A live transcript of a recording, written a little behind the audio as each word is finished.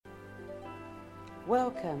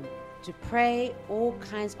Welcome to Pray All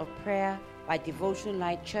Kinds of Prayer by Devotional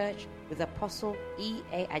Light Church with Apostle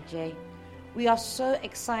E.A. Adjei. We are so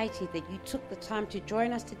excited that you took the time to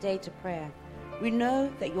join us today to prayer. We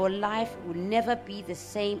know that your life will never be the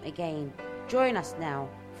same again. Join us now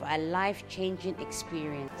for a life-changing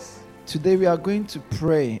experience. Today we are going to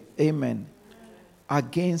pray, amen,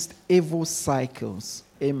 against evil cycles.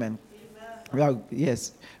 Amen. We are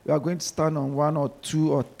going to stand on one or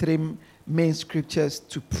two or three main scriptures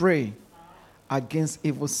to pray against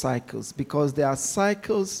evil cycles, because there are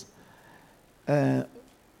cycles, there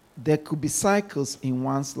could be cycles in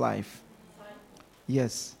one's life.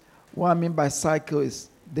 Yes. What I mean by cycle is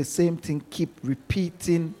the same thing keep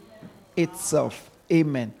repeating itself.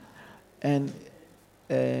 Amen. And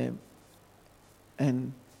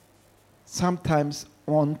sometimes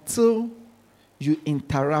until you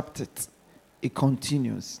interrupt it, it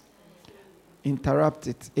continues. Interrupt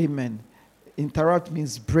it. Amen. Interrupt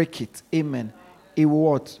means break it. Amen. It will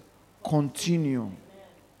what? Continue.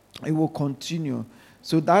 It will continue.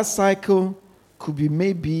 So that cycle could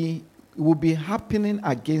be it will be happening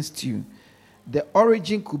against you. The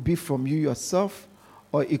origin could be from you yourself,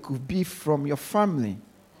 or it could be from your family.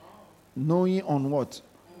 Knowing on what?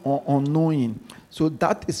 Or unknowing. So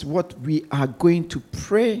that is what we are going to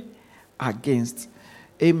pray against.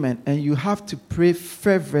 Amen. And you have to pray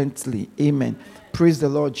fervently. Amen. Praise the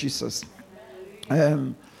Lord Jesus.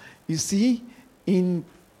 You see, in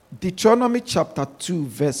Deuteronomy chapter 2,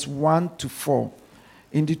 verse 1 to 4.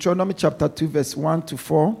 In Deuteronomy chapter 2, verse 1 to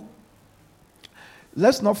 4.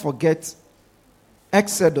 Let's not forget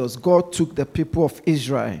Exodus. God took the people of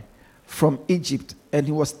Israel from Egypt, and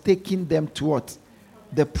he was taking them to what?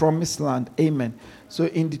 The promised land. Amen. So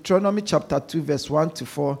in Deuteronomy chapter 2, verse 1 to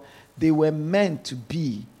 4, they were meant to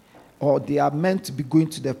be, or they are meant to be going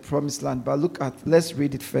to the promised land. But let's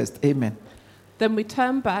read it first. Amen. Then we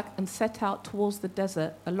turned back and set out towards the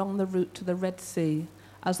desert along the route to the Red Sea,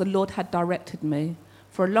 as the Lord had directed me.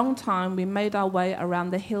 For a long time we made our way around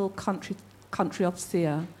the hill country of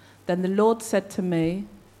Seir. Then the Lord said to me,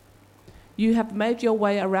 "You have made your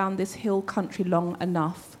way around this hill country long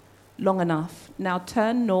enough. Now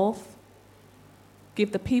turn north,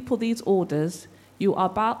 give the people these orders. You are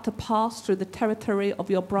about to pass through the territory of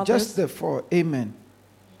your brothers." Just therefore, amen.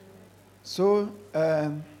 So, I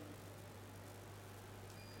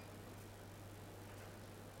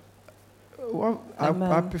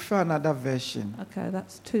prefer another version. Okay,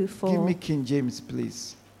 that's 2:4. Give me King James,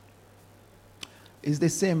 please. It's the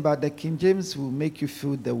same, but the King James will make you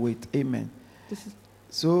feel the weight. Amen.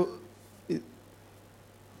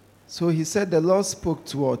 So he said, the Lord spoke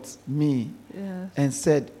towards me and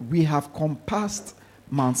said, "We have compassed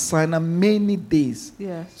Mount Sinai many days."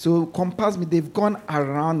 Yes. So compassed me, they've gone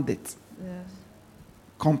around it. Yes.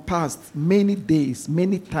 Compassed many days,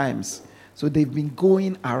 many times. So they've been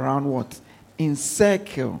going around what? In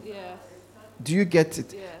circle. Yes. Do you get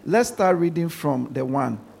it? Yes. Let's start reading from the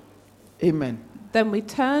 1. Amen. Then we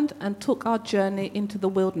turned and took our journey into the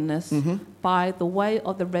wilderness by the way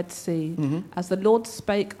of the Red Sea, as the Lord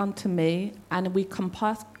spake unto me, and we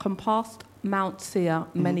compassed Mount Seir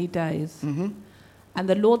many days. And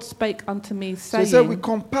the Lord spake unto me, saying... So he said, we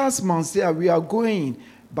compassed Mount Seir, we are going,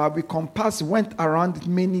 but we went around it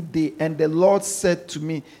many days, and the Lord said to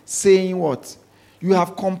me, saying what? You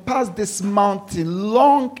have compassed this mountain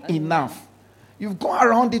long enough. You've gone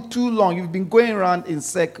around it too long. You've been going around in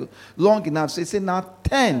circle long enough. So he said, now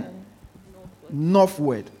turn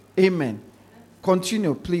northward. Amen.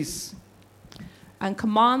 Continue, please. And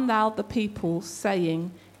command thou the people,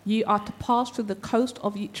 saying, ye are to pass through the coast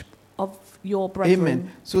of each of your brethren.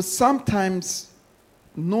 Amen. So sometimes,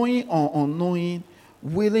 knowing or unknowing,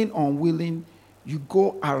 willing or unwilling, you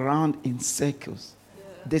go around in circles.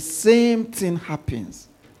 The same thing happens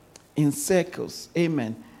in circles.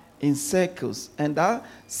 Amen. In circles. And that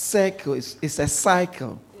circle is a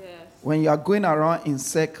cycle. Yes. When you are going around in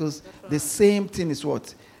circles, the same thing is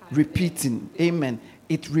what? Repeating. Amen.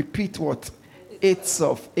 It repeats what?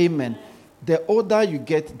 Itself. Amen. The older you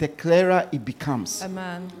get, the clearer it becomes.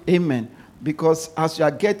 Amen. Amen. Because as you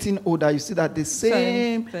are getting older, you see that the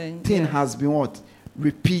same thing has been what?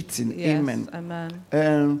 Repeating. Yes. Amen.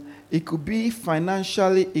 Amen. It could be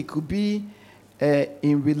financially, it could be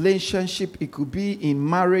in relationship, it could be in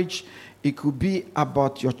marriage, it could be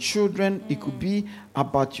about your children, it could be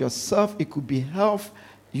about yourself, it could be health.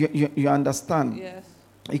 You understand? Yes.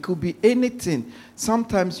 It could be anything.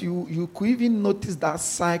 Sometimes you could even notice that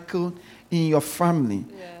cycle in your family.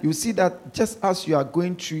 Yeah. You see that just as you are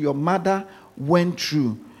going through, your mother went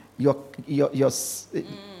through, your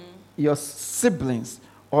siblings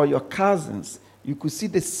or your cousins, you could see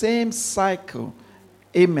the same cycle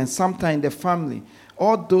Amen. Sometimes in the family.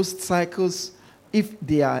 All those cycles, if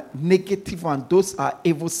they are negative and those are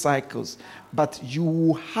evil cycles, but you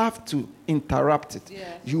will have to interrupt it.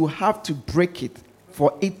 Yes. You have to break it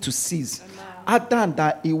for it to cease. Other than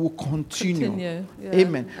that, it will continue. Yeah.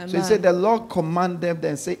 Amen. So he said the Lord commanded them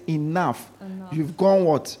and say, enough. You've gone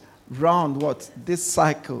what? Round what? This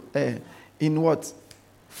cycle. In what?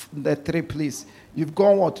 The 3, please. You've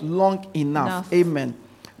gone what? Long enough. Amen.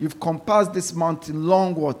 You've compassed this mountain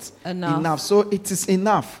long what? Enough. So it is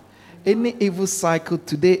enough. Any evil cycle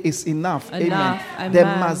today is enough. Amen. There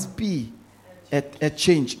must be a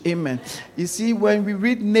change. Amen. You see, when we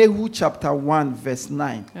read Nehemiah chapter 1, verse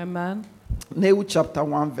 9. Amen. Nehemiah chapter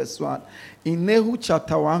 1, verse 1. In Nehemiah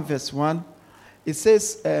chapter 1, verse 1, it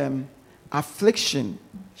says, affliction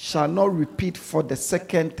shall not repeat for the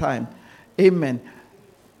second time. Amen.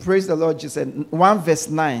 Praise the Lord Jesus. 1 verse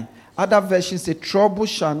 9. Other versions say, trouble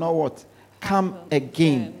shall not what? Come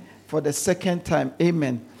again for the second time.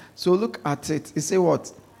 Amen. So look at it. It say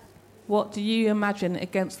what? What do you imagine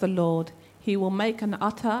against the Lord? He will make an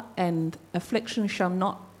utter end. Affliction shall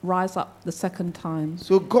not rise up the second time.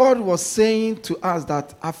 So God was saying to us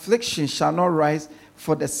that affliction shall not rise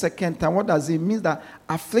for the second time. What does it mean? That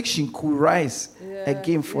affliction could rise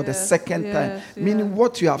again for the second time. Meaning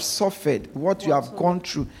what you have suffered, what you have gone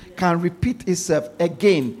through can repeat itself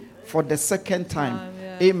again for the second time.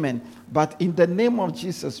 Amen. But in the name of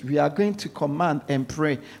Jesus, we are going to command and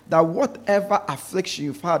pray that whatever affliction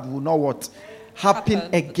you've had will not what? Happen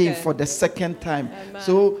again for the second time. Amen.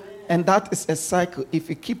 So, and that is a cycle. If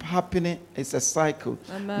it keep happening, it's a cycle.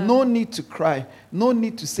 Amen. No need to cry. No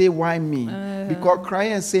need to say, why me? Because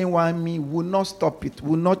crying and saying, why me, will not stop it,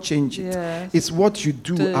 will not change it. Yes. It's what you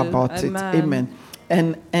do about it. Amen.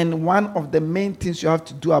 And one of the main things you have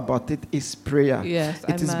to do about it is prayer. Yes,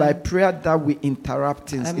 it is by prayer that we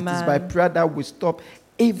interrupt things. It is by prayer that we stop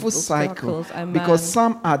evil cycle. Because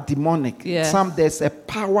some are demonic. Yes. Some there's a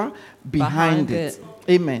power behind it.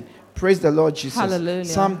 Amen. Praise the Lord Jesus. Hallelujah.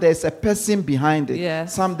 Some there's a person behind it.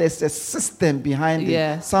 Yes. Some there's a system behind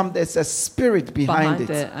Yes. it. Some there's a spirit behind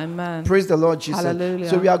it. Amen. Praise the Lord Jesus. Hallelujah.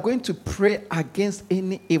 So we are going to pray against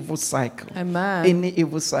any evil cycle. Amen. Any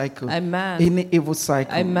evil cycle. Amen. Any evil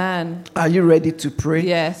cycle. Amen. Are you ready to pray?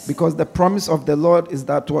 Yes. Because the promise of the Lord is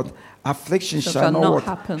that what? Affliction shall not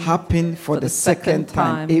happen for the second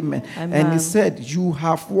time. Amen. And he said, you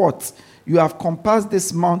have what? You have compassed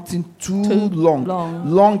this mountain too long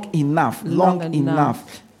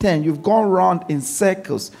enough. 10. You've gone round in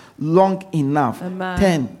circles long enough.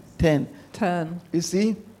 Amen. 10. You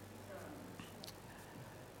see,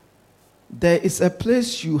 there is a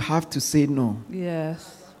place you have to say no.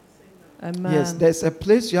 Yes. Amen. Yes, there's a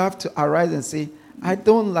place you have to arise and say, I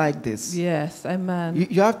don't like this. Yes. Amen.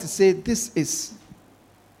 You have to say, this is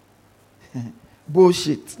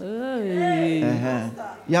bullshit. You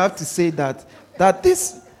have to say that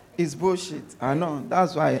this is bullshit. I know.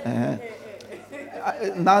 That's why.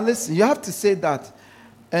 Now listen, you have to say that.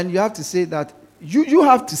 And you have to say that. You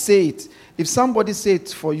have to say it. If somebody says it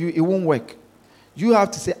for you, it won't work. You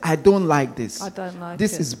have to say, I don't like this. I don't like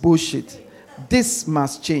this it. Is bullshit. This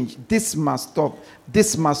must change. This must stop.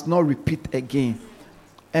 This must not repeat again.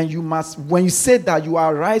 And you must, when you say that, you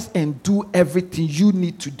arise and do everything you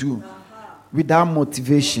need to do without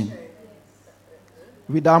motivation.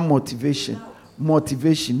 Without motivation.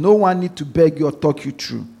 Motivation. No one need to beg you or talk you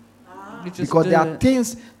through. Because there are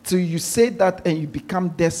things, till you say that and you become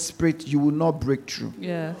desperate, you will not break through.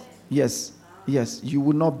 Yes. Yes, you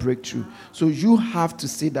will not break through. So you have to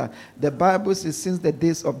say that. The Bible says, since the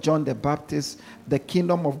days of John the Baptist, the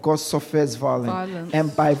kingdom of God suffers violence.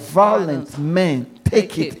 And by violence, men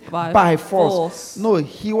take it by force. No,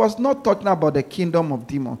 he was not talking about the kingdom of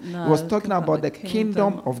demons. No, he was talking about the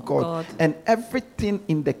kingdom of God. And everything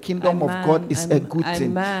in the kingdom of God is a good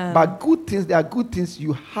thing. But good things, there are good things,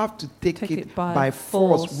 you have to take it by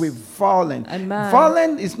force with violence.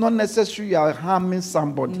 Violence is not necessarily you are harming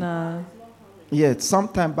somebody. No. Yes,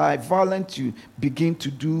 sometimes by violence you begin to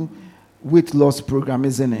do weight loss program,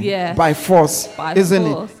 isn't it? Yes. By force,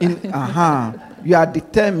 isn't it? You are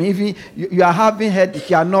determined. If you are having headache,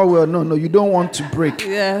 you are not well. No, you don't want to break.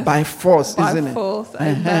 Yes. By force, isn't it? By force,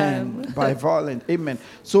 amen. By violence, amen.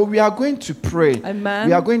 So we are going to pray. Amen.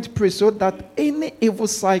 We are going to pray so that any evil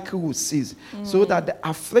cycle will cease. So that the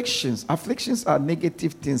afflictions are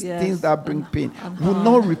negative things, things that bring pain, will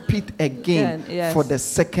not repeat again for the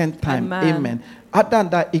second time. Amen. Other than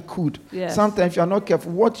that, it could. Yes. Sometimes if you are not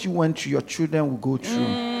careful, what you went through, your children will go through.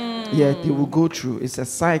 Yeah, they will go through. It's a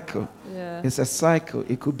cycle. Yeah. It's a cycle.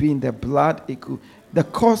 It could be in the blood. It The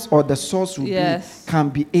cause or the source will Yes. can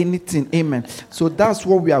be anything. Amen. So that's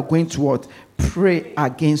what we are going to what? Pray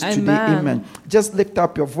against today. Amen. Just lift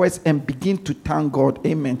up your voice and begin to thank God.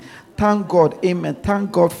 Amen. Thank God. Amen.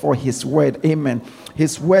 Thank God for his word. Amen.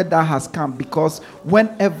 His word that has come, because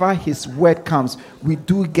whenever his word comes, we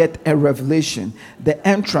do get a revelation. The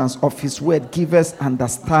entrance of his word gives us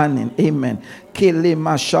understanding. Amen. Kele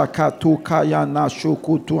mashaka to kaya na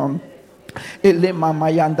shokutuam.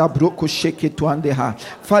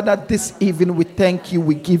 Father, this evening we thank you,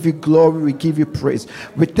 we give you glory, we give you praise.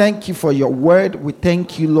 We thank you for your word. We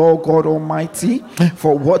thank you, Lord God Almighty,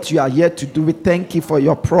 for what you are here to do. We thank you for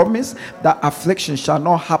your promise that affliction shall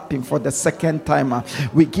not happen for the second time.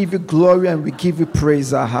 We give you glory and we give you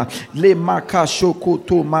praise. We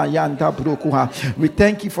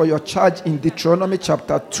thank you for your charge in Deuteronomy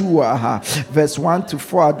chapter 2 verse 1 to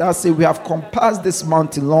 4 that says we have compassed this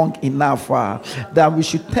mountain long enough that we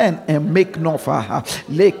should turn and make known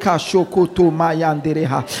Leka shoko to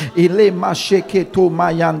mayandereha ile masheke to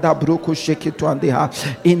mayanda broko sheke to andeha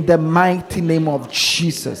in the mighty name of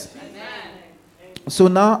Jesus. So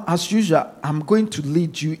now, as usual, I'm going to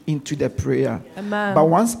lead you into the prayer. Amen. But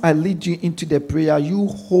once I lead you into the prayer, you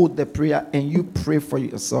hold the prayer and you pray for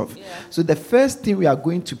yourself. Yeah. So the first thing we are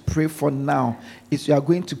going to pray for now is we are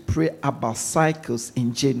going to pray about cycles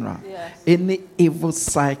in general. Yes. Any evil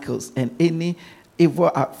cycles and any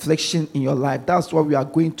evil affliction in your life. That's what we are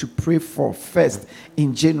going to pray for first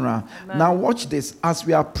in general. Amen. Now watch this. As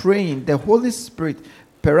we are praying, the Holy Spirit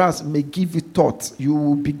perhaps may give you thoughts. You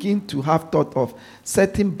will begin to have thought of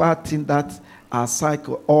certain bad things that are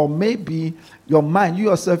cycle, or maybe your mind,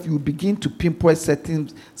 you yourself, you begin to pinpoint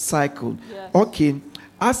certain cycle. Yes. Okay,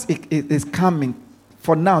 as it is coming,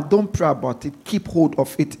 for now, don't pray about it. Keep hold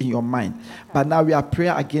of it in your mind. Okay. But now we are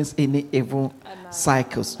praying against any evil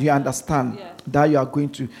cycles. You understand? Yeah. That you are going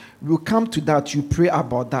to, we'll come to that, you pray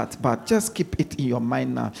about that, but just keep it in your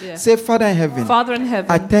mind now. Yeah. Say, Father in heaven,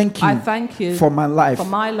 I thank you for my life. For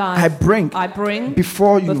my life. I bring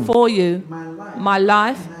before you my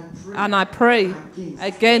life, and I pray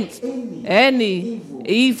against any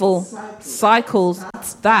evil cycles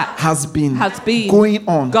that has been going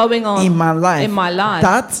on in my life,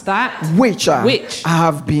 that which I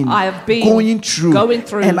have been going through,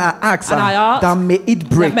 and I ask that may it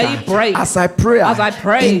break as I pray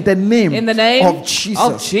in the name of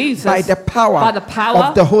Jesus, by the power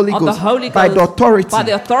of the Holy Ghost, by the authority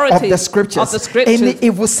of the scriptures, any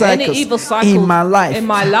evil cycles in my life,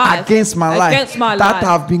 against my life that I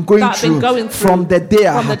have been going through from the day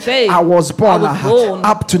I was born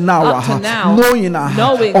up to now, knowing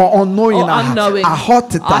or unknowing, I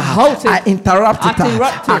halt it, I interrupt it,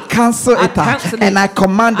 I cancel it, and I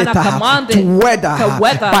command it to weather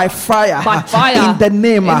by fire in the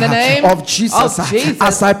name of Jesus.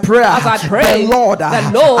 As I pray, the Lord,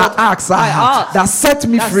 I ask that set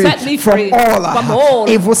me free from all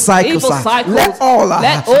evil cycles. Let all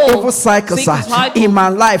evil cycles in my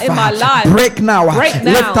life break now.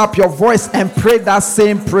 Lift up your voice and pray that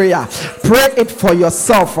same prayer. Pray it for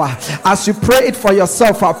yourself. As you pray it for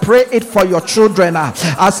yourself, pray it for your children.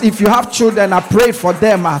 As if you have children, pray it for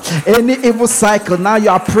them. Any evil cycle, now you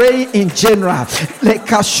are praying in general.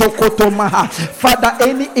 Father,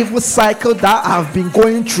 any evil cycle that I've been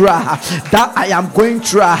going through, that I am going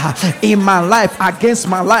through in my life, against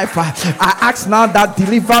my life, I ask now that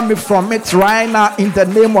deliver me from it right now in the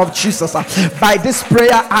name of Jesus. By this prayer,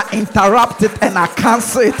 I interrupt it and I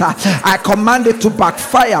cancel it. I command it to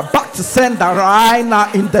backfire, back to sender right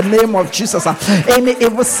now in the name of Jesus. Any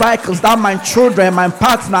evil cycles that my children, my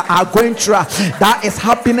partner are going through, that is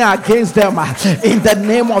happening against them, in the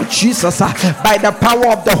name of Jesus, by the power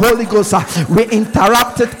of the Holy Ghost, we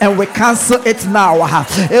interrupt it and we cancel it now.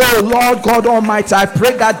 Oh Lord God Almighty, I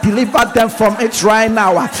pray that deliver them from it right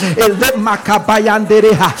now.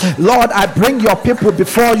 Lord, I bring your people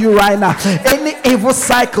before you right now. Any evil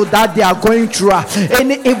cycle that they are going through,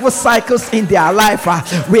 any evil cycles in their life,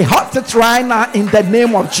 we halt it right now in the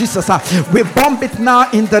name of Jesus. We bomb it now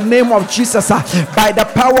in the name of Jesus, by the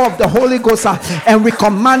power of the Holy Ghost, and we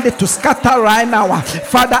command it to scatter right now.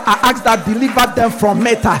 Father, I ask that deliver them from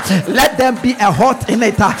it. Let them be a halt in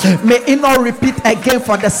it. May it not repeat again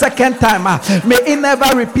for the second time. May it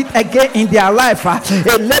never repeat again in their life.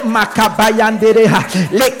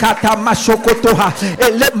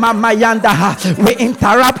 We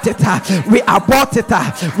interrupt it, we abort it,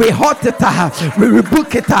 we halt it, we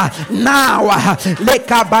rebuke it now.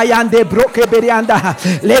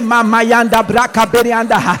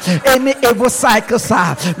 Any evil cycles,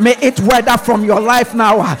 may it weather from your life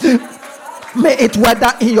now. May it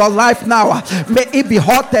weather in your life now. May it be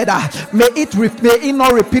halted. May it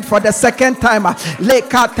not repeat for the second time.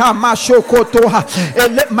 Lekata mashokoto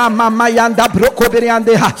ele mama mayanda broko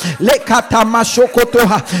beriande lekata mashokoto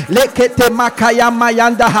lekete makaya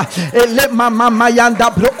mayanda ele mama mayanda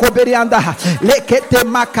broko berianda lekete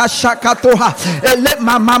makashakato ele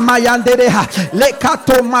mama mayandere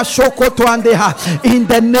lekato mashokoto ande in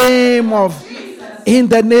the name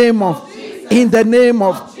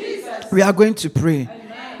of we are going to pray.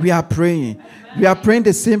 We are praying. We are praying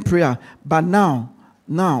the same prayer. But now,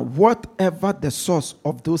 whatever the source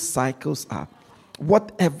of those cycles are,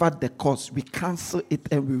 whatever the cause, we cancel it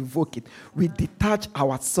and we revoke it. We detach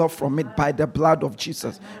ourselves from it by the blood of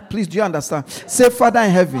Jesus. Please, do you understand? Say, Father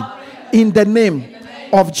in heaven, in the name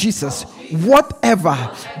of Jesus, whatever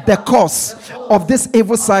the cause of these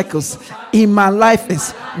evil cycles in my life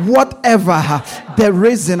is, whatever the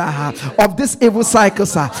reason of these evil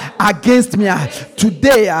cycles against me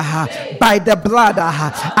today, by the blood,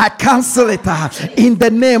 I cancel it in the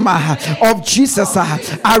name of Jesus.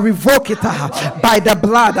 I revoke it by the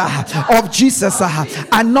blood of Jesus.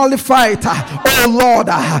 I nullify it. Oh Lord,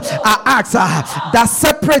 I ask that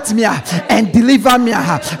separate me and deliver me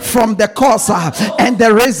from the cause and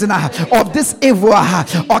the reason of this evil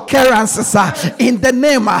occurrences in the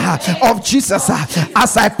name of Jesus.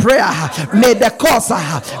 As I pray, may the cause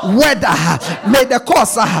may the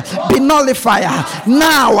cause be nullified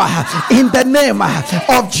now in the name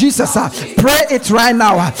of Jesus. Pray it right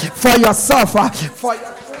now for yourself, for your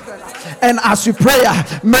children. And as you pray,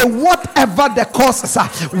 may whatever the cause is,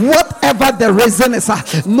 whatever the reason is,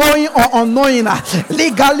 knowing or unknowing,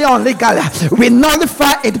 legally or illegally, we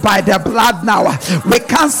nullify it by the blood now. We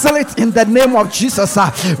cancel it in the name of Jesus.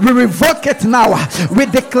 We revoke it now. We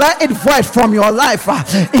declare it void from your life.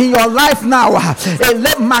 In your life now.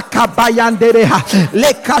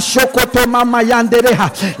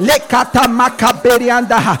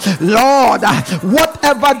 Lord,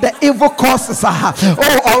 whatever the evil causes or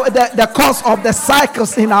the cause of the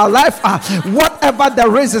cycles in our life, whatever the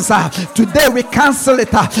reasons are, today we cancel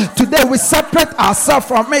it. Today we separate ourselves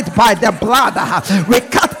from it by the blood. We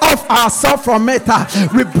cut off ourselves from it.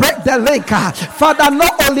 We break the link. Father,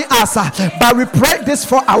 not only us, but we pray this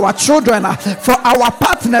for our children, for our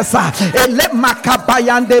partners. Le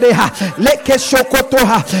makabayandere le keshokoto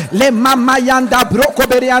le mamayanda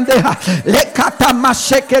brokoberiande le kata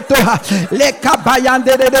masheketo le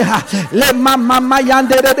kabayandere le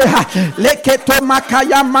mamamayandere le keto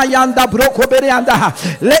makaya mayanda brokoberianda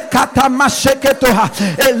le kata masheketo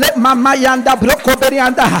le mamayanda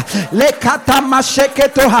brokoberianda le kata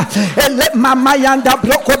masheketo le mamayanda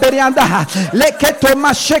brokoberianda le keto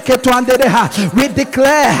masheketo andere. We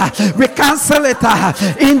declare, we cancel it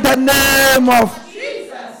in the name of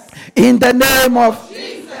Jesus. In the name of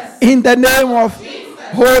Jesus. In the name of Jesus.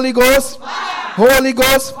 Holy Ghost, Holy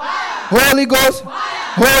Ghost, Holy Ghost,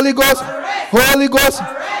 Holy Ghost, Holy Ghost,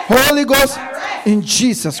 Holy Ghost, in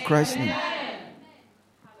Jesus Christ's name.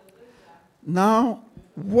 Now,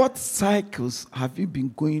 what cycles have you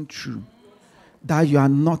been going through that you are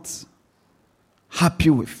not happy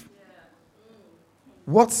with?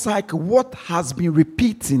 What cycle, what has been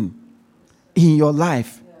repeating in your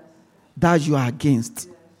life that you are against?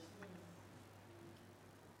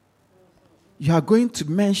 You are going to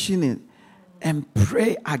mention it and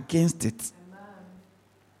pray against it.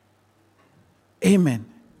 Amen.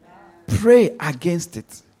 Pray against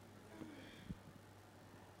it.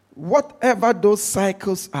 Whatever those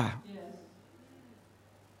cycles are,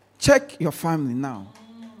 check your family now.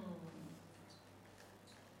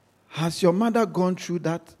 Has your mother gone through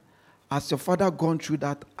that? Has your father gone through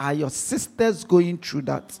that? Are your sisters going through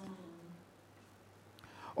that?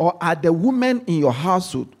 Or are the women in your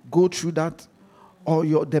household go through that?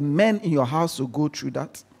 Or the men in your household go through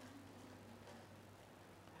that?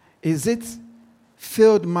 Is it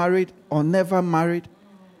failed married or never married?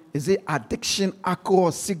 Is it addiction,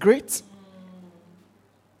 alcohol, cigarettes?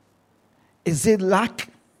 Is it lack?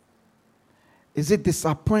 Is it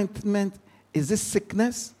disappointment? Is it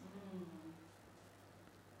sickness?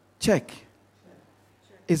 Check.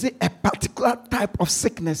 Is it a particular type of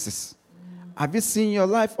sicknesses? Have you seen in your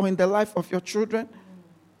life or in the life of your children?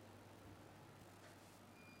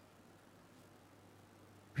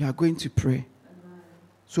 We are going to pray.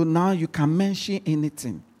 So now you can mention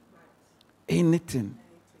anything. Anything.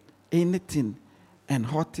 Anything. And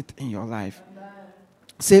hurt it in your life.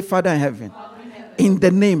 Say, Father in heaven, in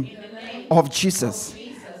the name of Jesus,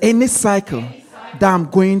 any cycle that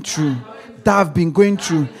I'm going through, that I've been going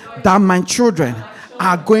through, that my children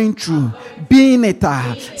are going through, being it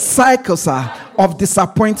cycles of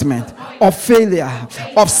disappointment of failure,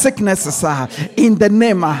 of sicknesses, in the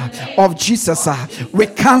name of Jesus. We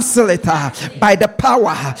cancel it by the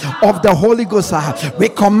power of the Holy Ghost. We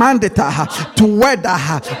command it to weather.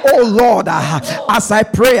 Oh Lord, as I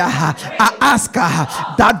pray, I ask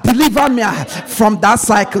that deliver me from that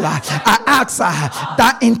cycle. I ask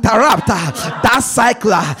that interrupt that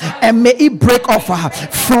cycle and may it break off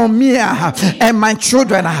from me and my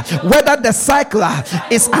children, whether the cycle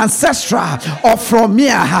is ancestral or from me.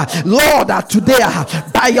 Lord, today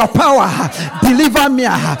by your power deliver me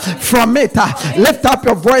from it. Lift up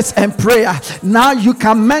your voice and pray. Now you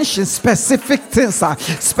can mention specific things,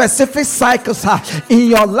 specific cycles in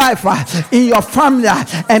your life, in your family,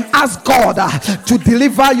 and ask God to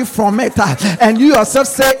deliver you from it. And you yourself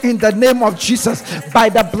say, in the name of Jesus, by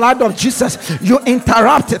the blood of Jesus, you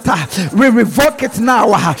interrupt it. We revoke it now.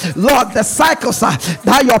 Lord, the cycles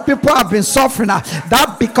that your people have been suffering,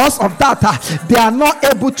 that because of that they are not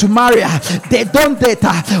able to marry, they don't date,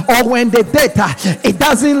 or when they date it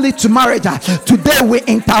doesn't lead to marriage. Today we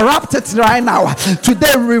interrupt it right now.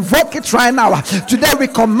 Today we revoke it right now. Today we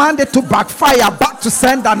command it to backfire, back to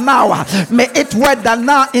sender now. May it weather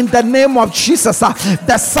now in the name of Jesus.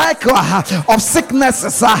 The cycle of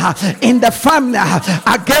sicknesses in the family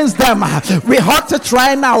against them, we halt it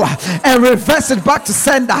right now and reverse it back to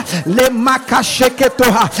sender.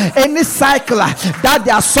 Any cycle that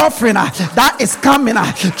they are suffering that is coming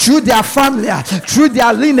through their family, through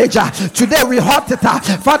their lineage, today we halt it.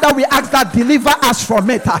 Father, we ask that deliver us from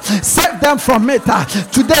it, set them from it.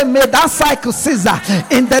 Today may that cycle cease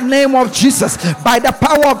in the name of Jesus. By the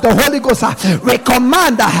power of the Holy Ghost, we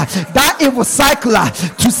command that evil cycle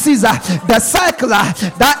to cease. The cycle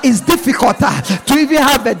that is difficult to even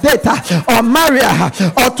have a date or marry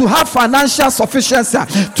or to have financial sufficiency,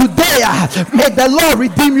 today may the Lord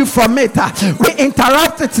redeem you from it. We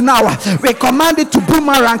interrupt it now. We command it to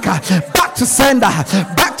boomerang back to sender,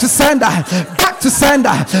 back to sender, back to sender,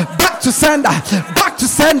 back to sender, back to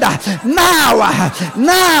sender. Now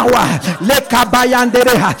leka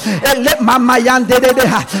bayandereha, le mama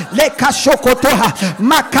yandereha, leka shokotoha,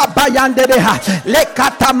 makabayandereha,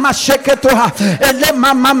 leka tamasheketoha, le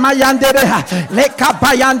mama yandereha, leka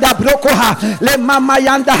bayanda brokoha, le mama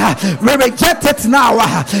yanda. We reject it now.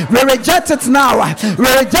 We reject it now.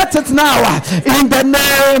 We reject it now in the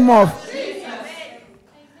name of.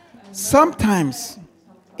 Sometimes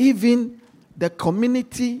even the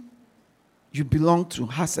community you belong to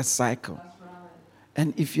has a cycle.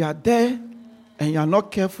 And if you are there and you are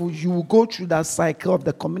not careful, you will go through that cycle of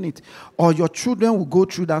the community, or your children will go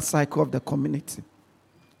through that cycle of the community.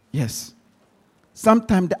 Yes.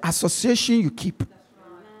 Sometimes the association you keep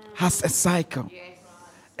has a cycle.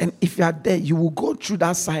 And if you are there, you will go through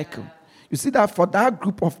that cycle. You see that for that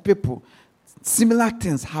group of people, similar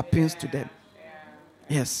things happens to them.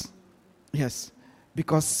 Yes. Yes.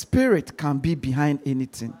 Because spirit can be behind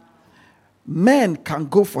anything. Men can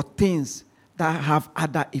go for things that have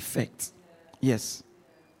other effects. Yes.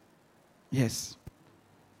 Yes.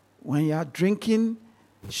 When you are drinking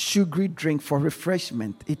sugary drink for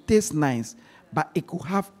refreshment, it tastes nice, but it could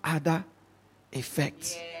have other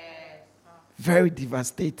effects. Very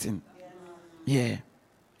devastating. Yeah.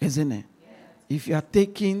 Isn't it? If you are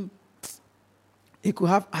taking, it could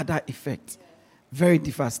have other effects. Very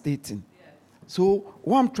devastating. So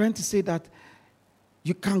what I'm trying to say that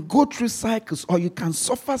you can go through cycles, or you can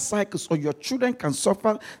suffer cycles, or your children can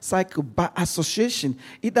suffer cycles by association,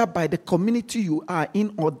 either by the community you are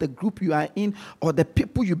in, or the group you are in, or the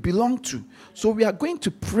people you belong to. So we are going to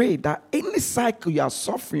pray that any cycle you are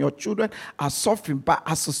suffering, your children are suffering by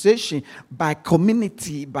association, by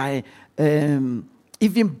community, by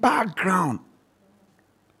even background,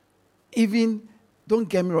 even, don't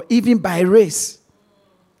get me wrong, even by race.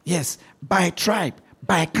 Yes, by tribe,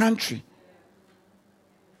 by country.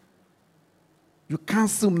 You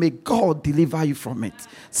cancel, may God deliver you from it.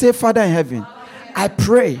 Say, Father in heaven, I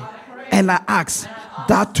pray and I ask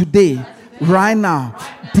that today, right now,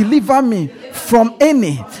 deliver me from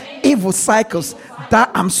any evil cycles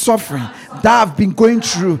that I'm suffering, that I've been going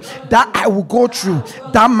through, that I will go through,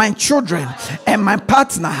 that my children and my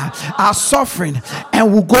partner are suffering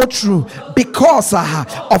and will go through because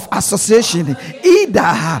of association,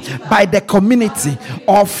 either by the community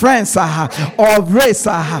or friends or race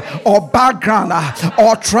or background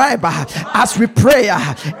or tribe. As we pray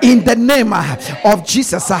in the name of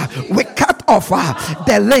Jesus, we cut cut off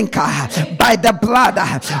the link by the blood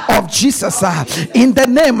of Jesus. In the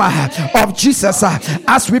name of Jesus,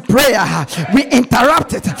 as we pray, we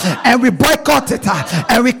interrupt it and we boycott it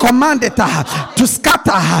and we command it to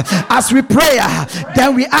scatter. As we pray,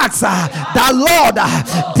 then we ask that Lord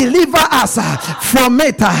deliver us from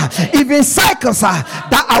it. Even cycles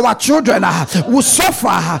that our children will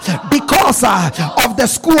suffer because of the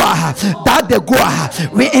school that they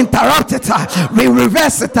go, we interrupt it, we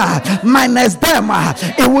reverse it, minus them,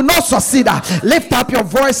 it will not succeed. Lift up your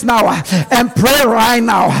voice now and pray right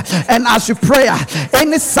now. And as you pray,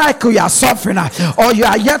 any cycle you are suffering, or you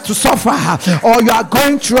are yet to suffer, or you are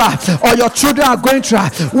going through, or your children are going through,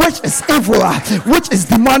 which is evil, which is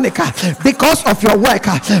demonic, because of your work,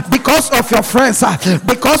 because of your friends,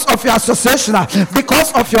 because of your association,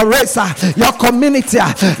 because of your race, your community,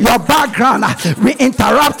 your background, we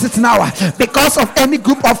interrupt it now. Because of any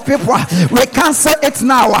group of people, we cancel it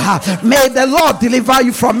now. May the Lord deliver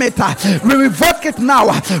you from it. We revoke it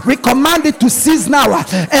now. We command it to cease now,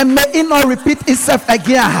 and may it not repeat itself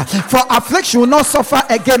again. For affliction will not suffer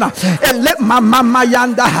again. Let mama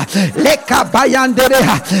yanda, leka bayandere,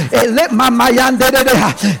 let mama yandere,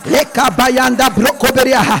 leka bayanda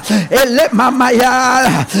brokoberia, let mama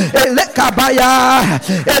ya, leka baya,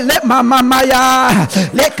 let mama maya,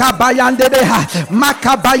 leka bayandere,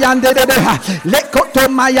 makabayandere, lekoto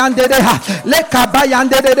mayandere, leka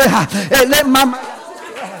bayandere, let mama,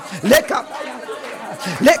 leka.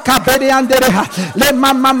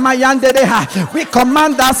 We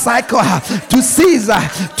command that cycle to cease,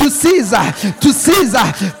 to cease, to cease,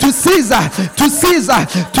 to cease, to cease, to cease,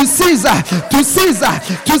 to cease,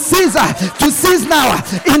 to cease, to cease now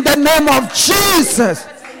in the name of Jesus.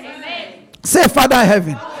 Amen. Say, Father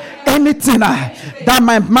Heaven, anything that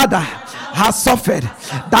my mother has suffered,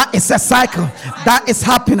 that is a cycle that is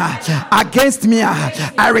happening against me,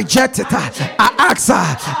 I reject it. I ask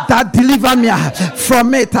that deliver me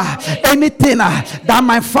from it. Anything that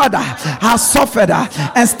my father has suffered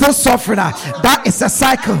and still suffering, that is a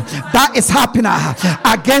cycle that is happening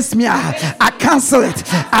against me. I cancel it.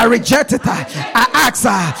 I reject it. I ask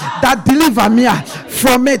that deliver me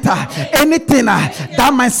from it. Anything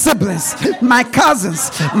that my siblings, my cousins,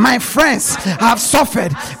 my friends have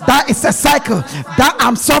suffered, that is a cycle that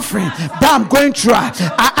I'm suffering, that I'm going through,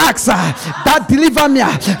 I ask that deliver me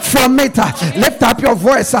from it. Lift up your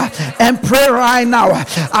voice and pray right now.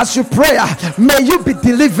 As you pray, may you be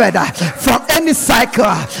delivered from any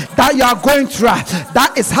cycle that you are going through,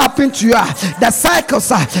 that is happening to you. The cycles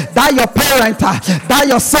that your parents, that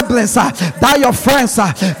your siblings, that your friends,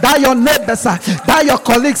 that your neighbors, that your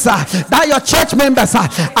colleagues, that your church members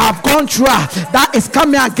have gone through, that is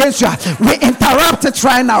coming against you. We interrupt it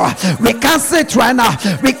right now. We cancel it right now.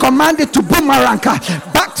 We command it to boomerang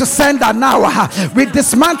back to sender now. We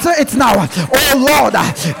dismantle it now. Oh Lord,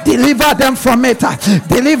 deliver them from it.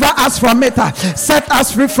 Deliver us from it. Set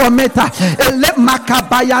us free from it.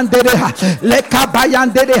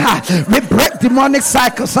 We break demonic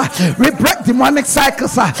cycles. We break demonic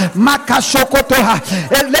cycles. Let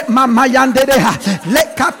mama yandere.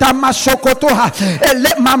 Let kata mashokotoha.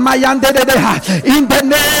 Let mama yandere. In the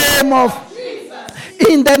name of.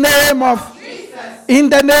 In the name of. In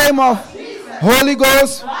the name of Holy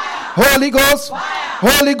Ghost, Holy Ghost,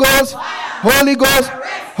 Holy Ghost, Holy Ghost,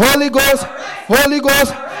 Holy Ghost, Holy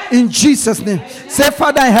Ghost, in Jesus' name. Say,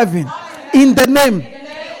 Father in heaven, in the name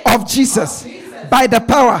of Jesus, by the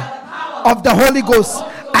power of the Holy Ghost,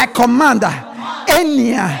 I command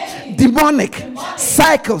any demonic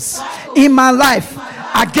cycles in my life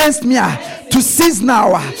against me to cease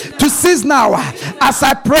now, to cease now. As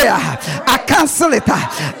I pray, I cancel it,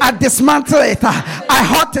 I dismantle it, I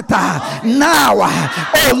hurt it now.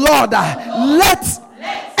 Oh Lord, let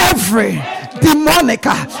every demonic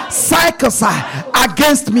cycles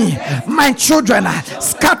against me, my children,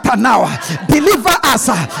 scatter now. Deliver us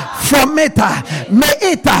from it. May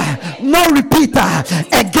it not repeat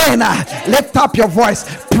again. Lift up your voice,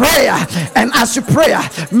 prayer, and as you pray,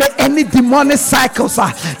 may any demonic cycles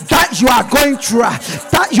that you are going through,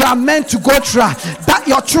 that you are meant to go through, that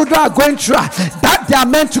your children are going through, that they are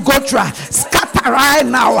meant to go through, scatter right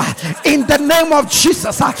now in the name of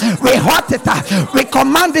Jesus. We hurt it, we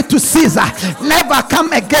command it to cease, never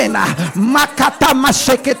come again. Makata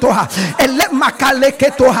masheketoha, ele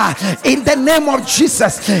makaleketoha, in the name of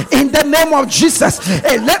Jesus, in the name of Jesus.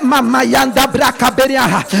 Ele mama yanda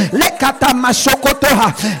brakaberia, lekata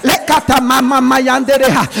mashokotoha, lekata mama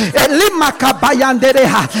mayandereha, ele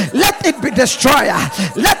makabayandereha. Let it be destroyed,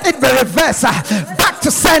 let it be reversed back back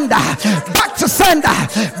to sender, back to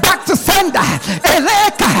sender, back to sender.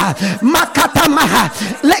 Eleka makatamaha,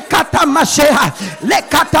 lekatamasheha,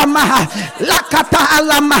 lekatamaha, lakata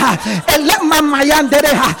alamaha,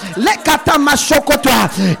 elemamayandereha,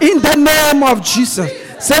 lekatamashokotoha. In the name of Jesus.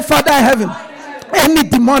 Say, Father in heaven, any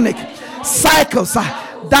demonic cycles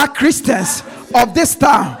that Christians of this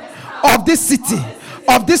town, of this city,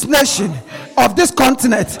 of this nation, of this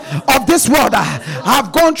continent, of this world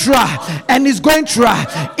have gone through and is going through,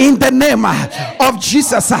 in the name of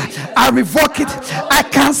Jesus, I revoke it, I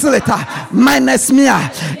cancel it, minus me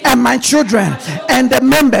and my children and the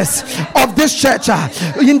members of this church,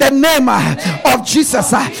 in the name of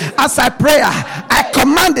Jesus. As I pray, I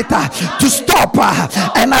command it to stop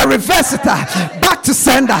and I reverse it back to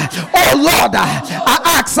sender. Oh Lord, I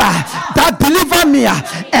ask that deliver me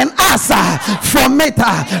and us from it.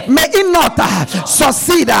 May it not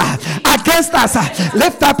succeed against us.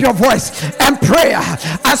 Lift up your voice and pray.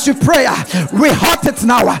 As you pray, we halt it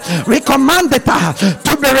now. We command it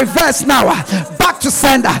to be reversed now, back to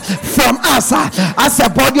sender from us as a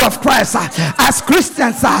body of Christ, as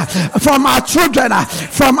Christians, from our children,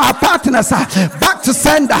 from our partners, back to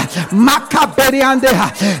sender.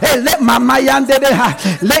 Makaberiandeha, ele mamayandeha,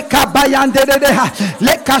 lekabayandeha,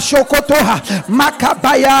 lekashokotoha,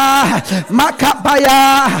 makabaya,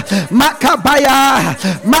 makabaya, makabaya,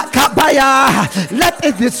 makabaya. Let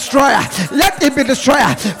it destroy. Let it be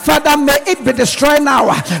destroyed. Father, may it be destroyed now.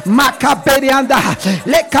 Makaberiandeha,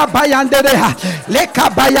 lekabayandeha,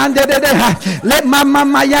 lekabayandeha, le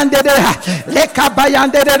mamayandeha,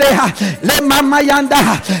 lekabayandeha, le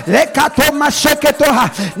mamayanda, lekatoma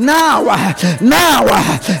sheketoha. Now,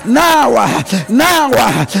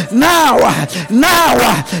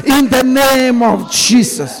 in the name of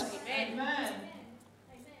Jesus.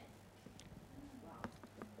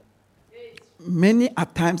 Many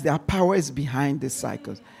at times there are powers behind the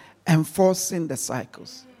cycles, enforcing the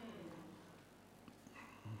cycles.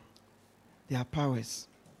 There are powers.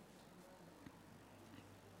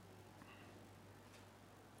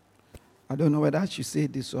 I don't know whether I should say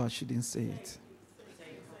this or I shouldn't say it.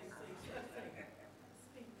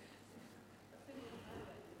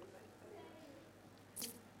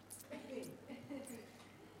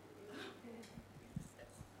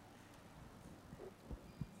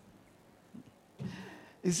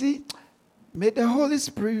 You see, may the Holy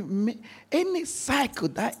Spirit, any cycle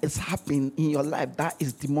that is happening in your life that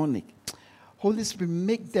is demonic, Holy Spirit,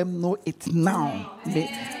 make them know it now,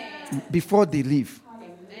 before they leave.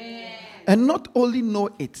 Amen. And not only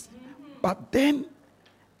know it, but then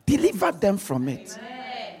deliver them from it.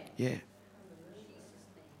 Amen. Yeah.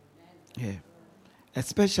 Yeah.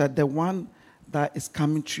 Especially the one that is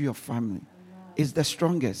coming through your family is the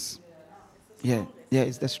strongest. Yeah. Yeah,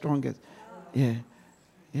 it's the strongest. Yeah.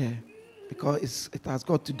 Yeah, because it has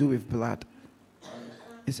got to do with blood.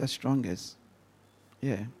 It's the strongest.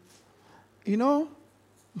 Yeah. You know,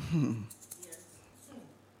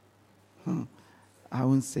 I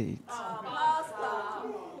won't say it.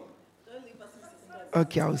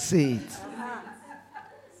 Okay, I'll say it.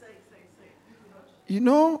 You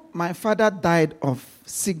know, my father died of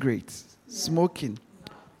cigarettes, smoking.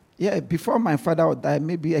 Yeah, before my father would die,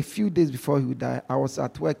 maybe a few days before he would die, I was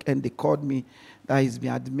at work and they called me that he's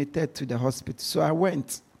been admitted to the hospital. So I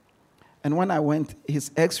went. And when I went,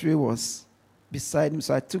 his x-ray was beside him.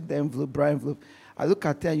 So I took the envelope, bright envelope. I looked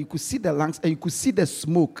at it and you could see the lungs and you could see the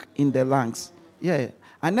smoke in the lungs. Yeah.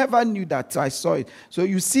 I never knew that, so I saw it. So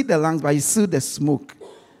you see the lungs, but you see the smoke.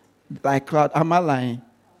 Like cloud. Am I lying?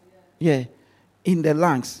 Yeah. In the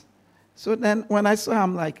lungs. So then when I saw him,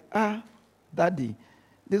 I'm like, Daddy,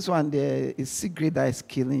 this one there is cigarette that is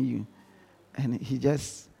killing you. And he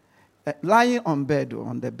just, lying on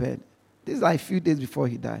the bed. This is like a few days before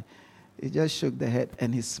he died. He just shook the head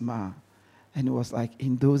and he smiled. And it was like,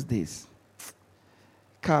 in those days,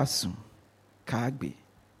 Kasu, Kagbe,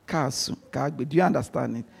 Kasu, Kagbe. Do you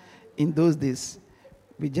understand it? In those days,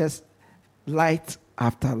 we just light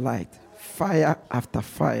after light, fire after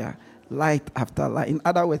fire, light after light. In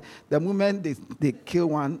other words, the moment they kill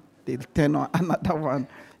one, they turn on another one.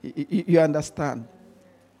 You understand?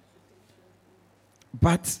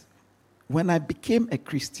 But when I became a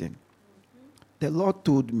Christian, the Lord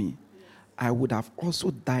told me I would have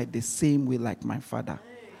also died the same way like my father.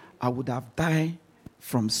 I would have died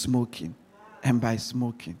from smoking and by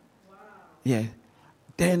smoking. Yeah.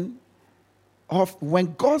 Then,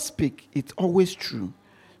 when God speaks, it's always true.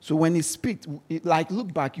 So when he speaks, like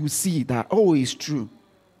look back, you see that, it's true.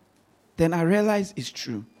 Then I realized it's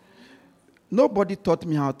true. Nobody taught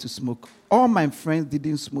me how to smoke. All my friends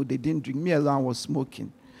didn't smoke. They didn't drink. Me alone was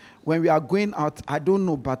smoking. when we are going out, I don't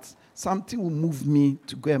know, but something will move me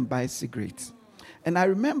to go and buy cigarettes. And I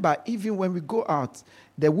remember even when we go out,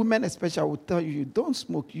 the women especially will tell you, don't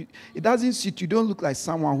smoke. It doesn't suit you. Don't look like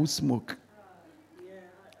someone who smoke.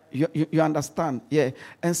 You understand? Yeah.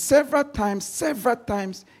 And several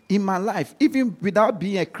times in my life, even without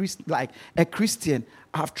being a Christian,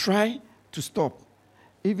 I've tried to stop.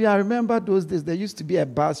 If I remember those days, there used to be a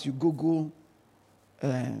bus, you go,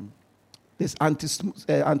 there's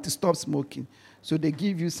anti-stop smoking. So they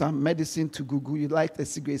give you some medicine to Google. You light a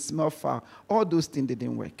cigarette, smell foul. All those things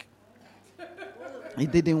didn't work.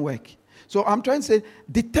 It didn't work. So I'm trying to say,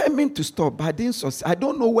 determined to stop, but I didn't succeed. I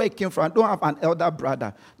don't know where it came from. I don't have an elder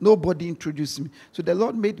brother. Nobody introduced me. So the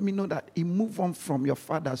Lord made me know that He moved on from your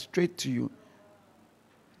father straight to you.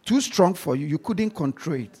 Too strong for you. You couldn't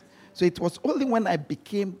control it. So it was only when I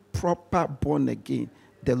became proper born again,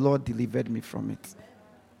 the Lord delivered me from it.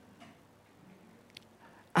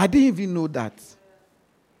 I didn't even know that.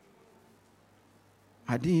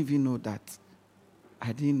 I didn't know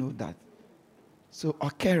that. So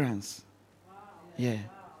occurrence. Yeah.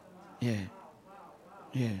 You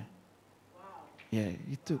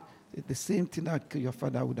took the same thing that killed your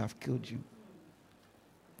father would have killed you.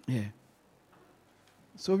 Yeah.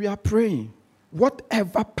 So we are praying.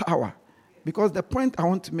 Whatever power. Because the point I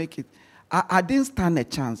want to make it, I didn't stand a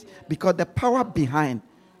chance. Because the power behind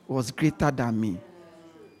was greater than me.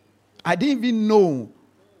 I didn't even know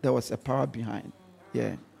there was a power behind.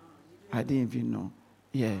 Yeah. I didn't even know.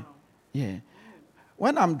 Yeah.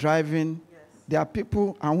 When I'm driving, there are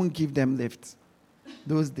people, I won't give them lift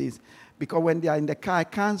those days. Because when they are in the car, I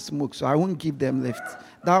can't smoke, so I won't give them lift.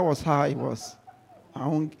 That was how it was.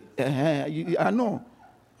 I know.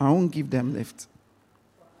 I won't give them lift.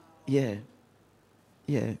 Yeah.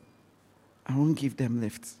 I won't give them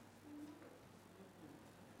lift.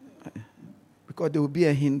 Because there will be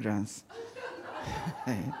a hindrance.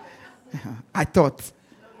 I thought.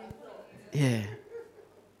 Yeah.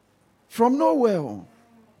 From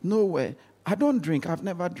nowhere. I don't drink. I've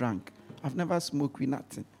never drank. I've never smoked with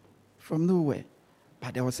nothing. From nowhere.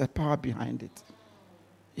 But there was a power behind it.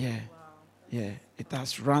 Yeah. It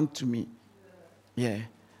has run to me. Yeah.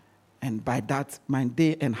 And by that, my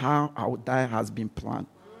day and how I would die has been planned.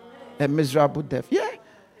 A miserable death. Yeah.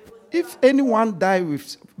 If anyone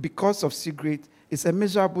dies because of cigarette, it's a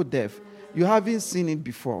miserable death. You haven't seen it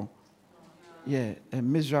before. Yeah, a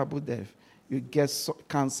miserable death. You get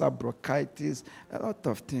cancer, bronchitis, a lot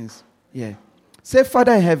of things. Yeah. Say,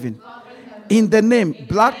 Father in heaven, in the name,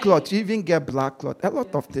 blood clot, you even get blood clot. A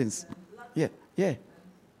lot of things. Yeah.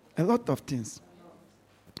 A lot of things.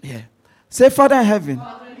 Yeah. Say, Father in heaven,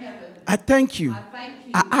 I thank you.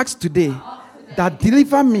 I ask today that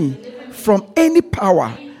deliver me from any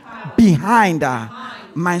power behind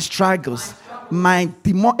my struggles,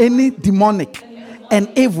 any demonic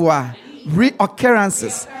and evil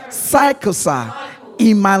reoccurrences, cycles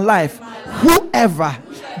in my life. Whoever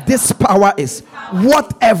this power is,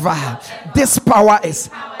 whatever this power is,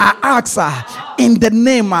 I ask in the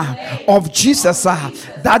name of Jesus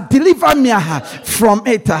that deliver me from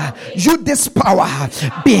it. You this power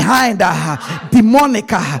behind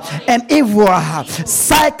demonic and evil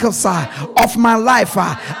cycles of my life,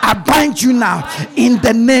 I bind you now in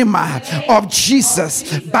the name of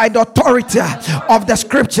Jesus, by the authority of the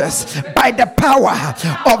scriptures, by the power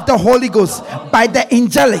of the Holy Ghost, by the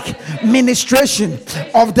angelic ministration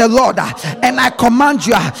of the Lord. And I command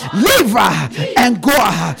you, leave and go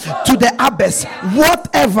to the abyss.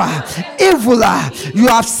 Whatever evil you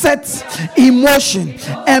have set in motion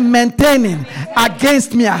and maintaining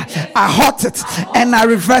against me, I halt it and I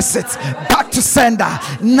reverse it back to sender.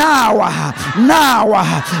 Now,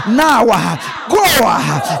 go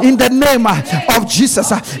in the name of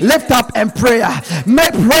Jesus. Lift up and pray. May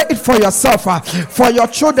pray it for yourself, for your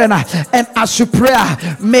children, and as you pray,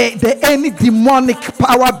 may any demonic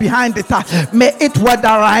power behind it, may it wither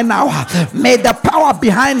right now. May the power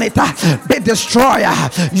behind it be destroyed.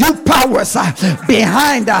 You powers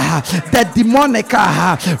behind the demonic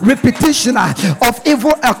repetition of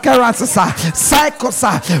evil occurrences, cycles,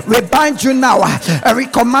 we bind you now. We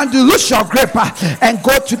command you, lose your grip and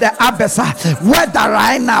go to the abyss. Whether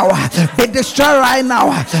right now, be destroyed right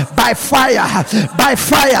now by fire, by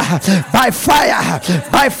fire, by fire,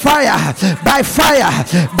 by fire, by fire,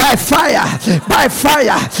 by fire, by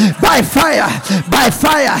fire, by fire, by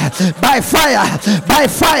fire, by fire, by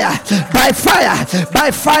fire, by fire,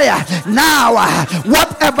 by fire. Now,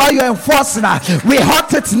 whatever you're enforcing, we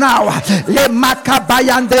halt it now. Le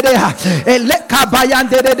makabayandere, le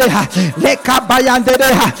kabayandere, le le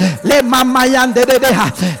kabayandereha, le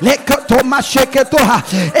mamayandereha, le kotomasheketoha,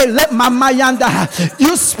 le mamayanda.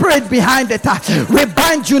 You spirit behind it, we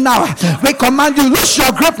bind you now. We command you, lose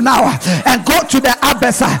your grip now and go to the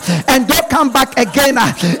abyss and don't come back again.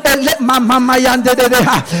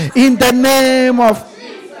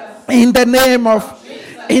 In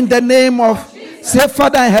the name of, say,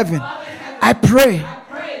 Father in heaven, I pray